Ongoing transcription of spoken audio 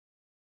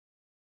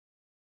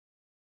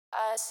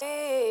I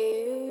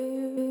see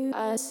you.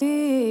 I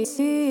see.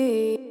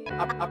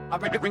 I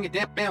bring it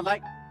down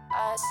like.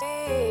 I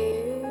see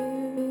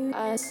you.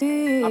 I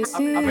see.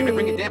 I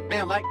bring it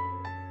down like.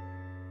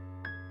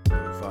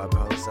 Lo-fi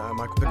Palisade,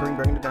 Michael Pickering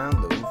bringing it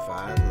down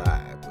Lo-fi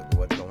Live with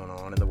what's going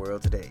on in the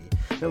world today.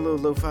 A little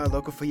Lo-fi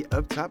local for you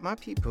up top, my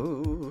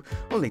people.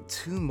 Only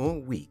 2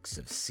 more weeks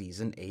of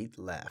Season 8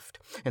 left,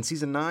 and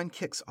Season 9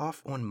 kicks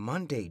off on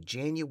Monday,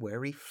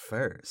 January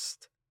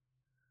 1st.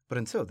 But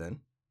until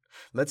then,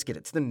 let's get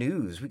it to the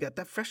news. We got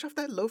that fresh off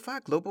that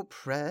Lo-Fi Global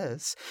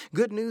Press.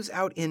 Good news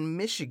out in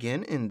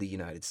Michigan in the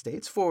United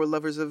States for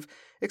lovers of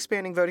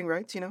expanding voting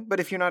rights, But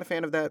if you're not a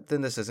fan of that,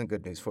 then this isn't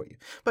good news for you.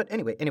 But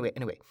anyway.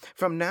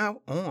 From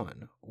now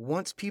on,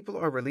 once people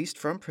are released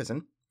from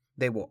prison,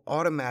 they will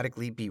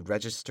automatically be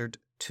registered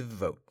to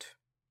vote.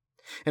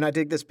 And I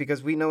dig this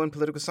because we know in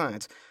political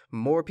science,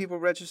 more people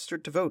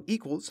registered to vote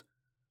equals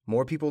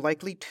more people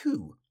likely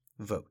to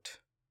vote.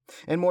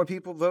 And more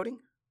people voting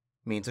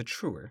means a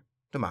truer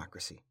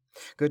democracy.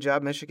 Good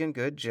job, Michigan.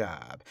 Good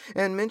job.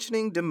 And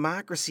mentioning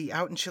democracy,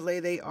 out in Chile,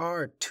 they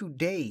are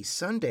today,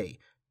 Sunday,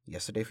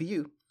 yesterday for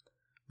you,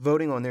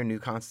 voting on their new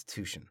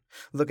constitution.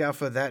 Look out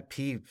for that,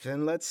 peeps,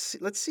 and let's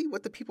see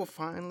what the people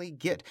finally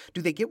get.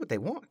 Do they get what they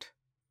want?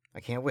 I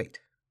can't wait.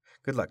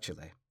 Good luck,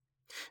 Chile.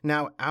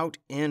 Now, out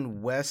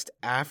in West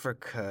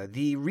Africa,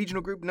 the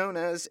regional group known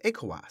as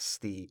ECOWAS,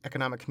 the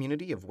Economic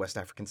Community of West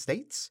African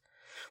States,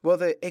 well,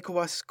 the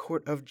ECOWAS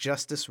Court of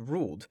Justice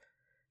ruled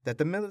that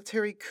the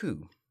military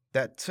coup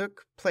that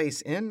took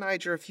place in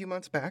Niger a few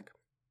months back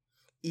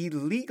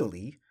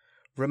illegally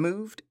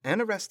removed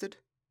and arrested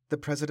the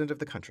president of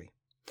the country.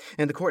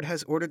 And the court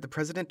has ordered the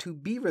president to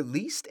be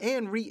released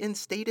and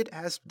reinstated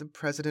as the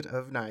president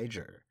of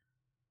Niger.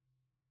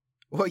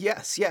 Well,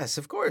 yes,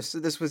 of course,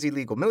 this was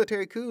illegal.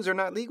 Military coups are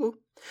not legal.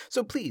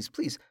 So please,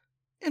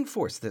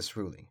 enforce this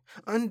ruling.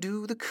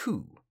 Undo the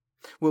coup.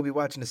 We'll be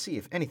watching to see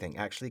if anything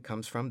actually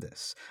comes from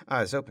this.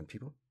 Eyes open,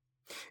 people.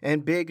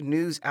 And big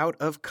news out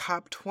of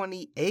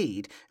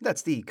COP28.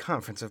 That's the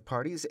Conference of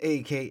Parties,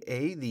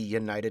 aka the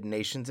United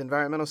Nations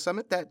Environmental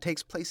Summit that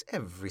takes place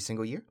every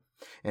single year,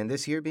 and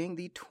this year being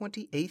the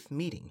 28th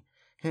meeting,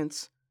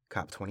 hence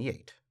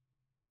COP28.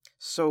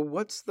 So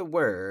what's the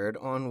word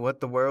on what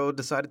the world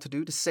decided to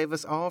do to save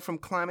us all from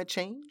climate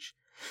change?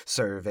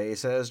 Survey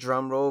says,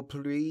 drum roll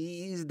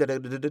please, not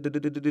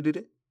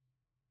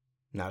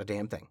a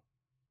damn thing.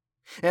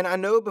 And I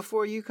know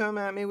before you come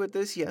at me with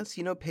this, yes,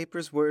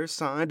 papers were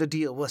signed, a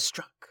deal was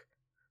struck.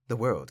 The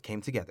world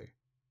came together.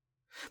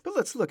 But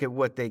let's look at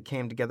what they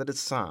came together to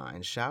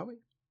sign, shall we?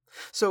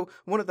 So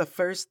one of the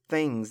first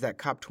things that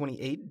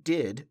COP28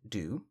 did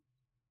do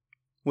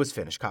was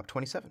finish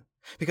COP27.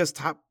 Because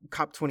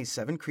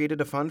COP27 created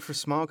a fund for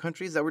small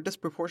countries that were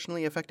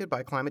disproportionately affected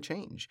by climate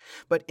change.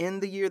 But in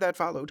the year that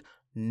followed,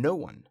 no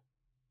one,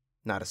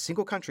 not a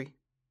single country,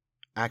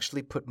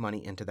 actually put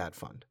money into that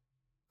fund.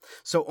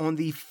 So on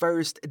the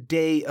first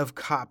day of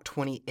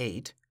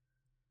COP28,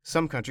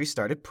 some countries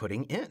started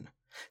putting in.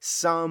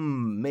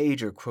 Some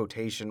major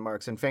quotation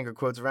marks and finger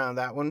quotes around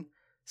that one.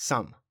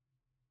 Some.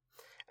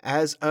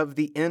 As of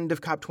the end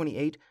of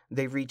COP28,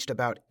 they reached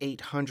about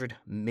 $800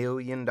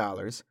 million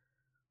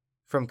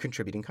from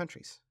contributing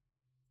countries.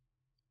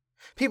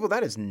 People,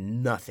 that is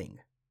nothing.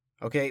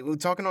 Okay, we're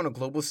talking on a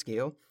global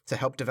scale to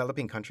help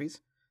developing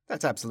countries.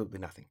 That's absolutely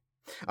nothing.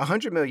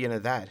 $100 million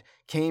of that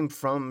came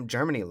from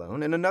Germany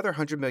alone, and another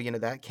 $100 million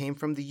of that came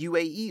from the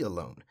UAE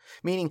alone,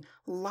 meaning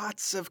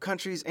lots of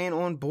countries ain't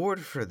on board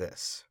for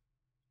this.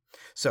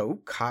 So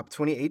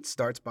COP28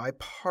 starts by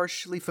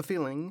partially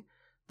fulfilling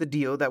the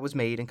deal that was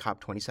made in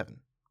COP27.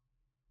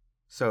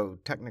 So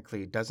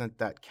technically, doesn't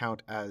that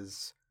count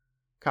as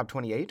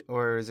COP28,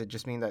 or does it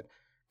just mean that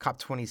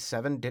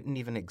COP27 didn't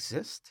even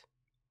exist?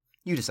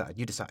 You decide.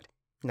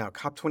 Now,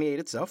 COP28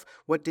 itself,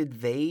 what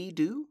did they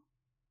do?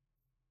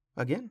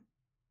 Again,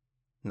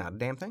 not a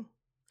damn thing.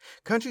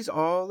 Countries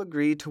all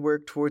agreed to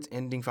work towards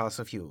ending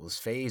fossil fuels,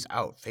 phase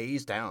out,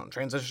 phase down,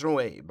 transition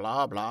away,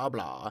 blah, blah,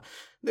 blah.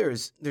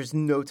 There's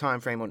no time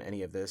frame on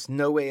any of this,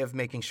 no way of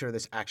making sure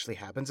this actually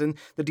happens, and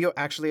the deal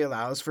actually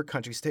allows for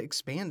countries to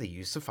expand the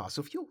use of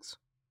fossil fuels.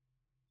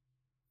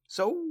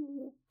 So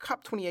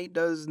COP28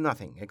 does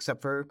nothing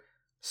except for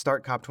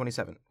start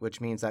COP27, which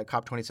means that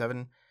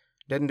COP27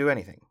 didn't do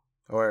anything.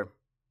 Or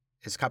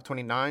is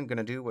COP29 going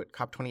to do what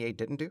COP28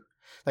 didn't do?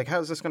 Like, how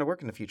is this going to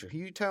work in the future?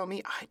 You tell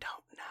me. I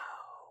don't know.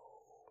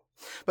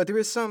 But there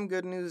is some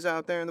good news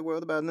out there in the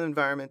world about the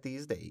environment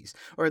these days,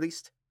 or at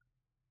least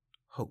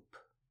hope.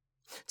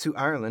 To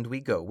Ireland we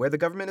go, where the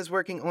government is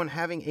working on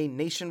having a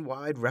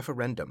nationwide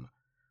referendum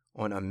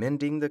on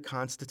amending the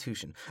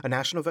Constitution, a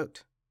national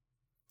vote,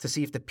 to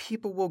see if the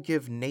people will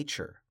give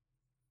nature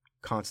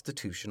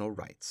constitutional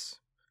rights,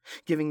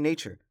 giving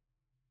nature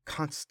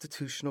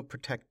constitutional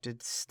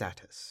protected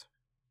status.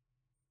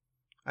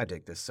 I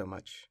dig this so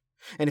much.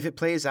 And if it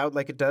plays out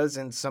like it does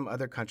in some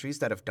other countries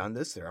that have done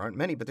this, there aren't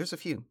many, but there's a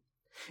few,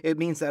 it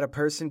means that a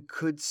person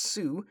could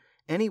sue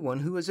anyone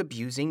who is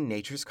abusing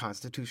nature's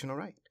constitutional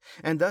right,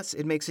 and thus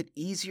it makes it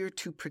easier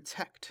to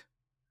protect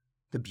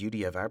the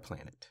beauty of our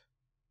planet.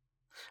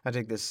 I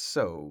dig this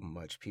so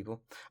much,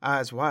 people.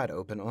 Eyes wide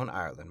open on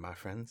Ireland, my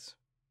friends.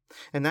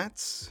 And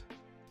that's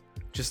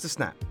just a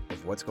snap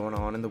of what's going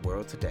on in the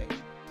world today.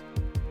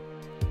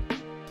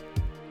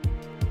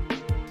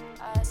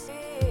 I see.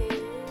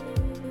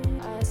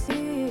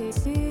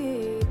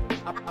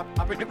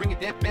 I bring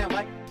it down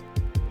like.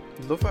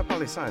 Lo-Fi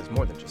Poli-Sci is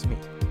more than just me.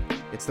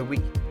 It's the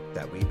we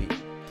that we be.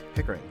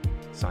 Pickering,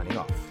 signing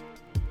off.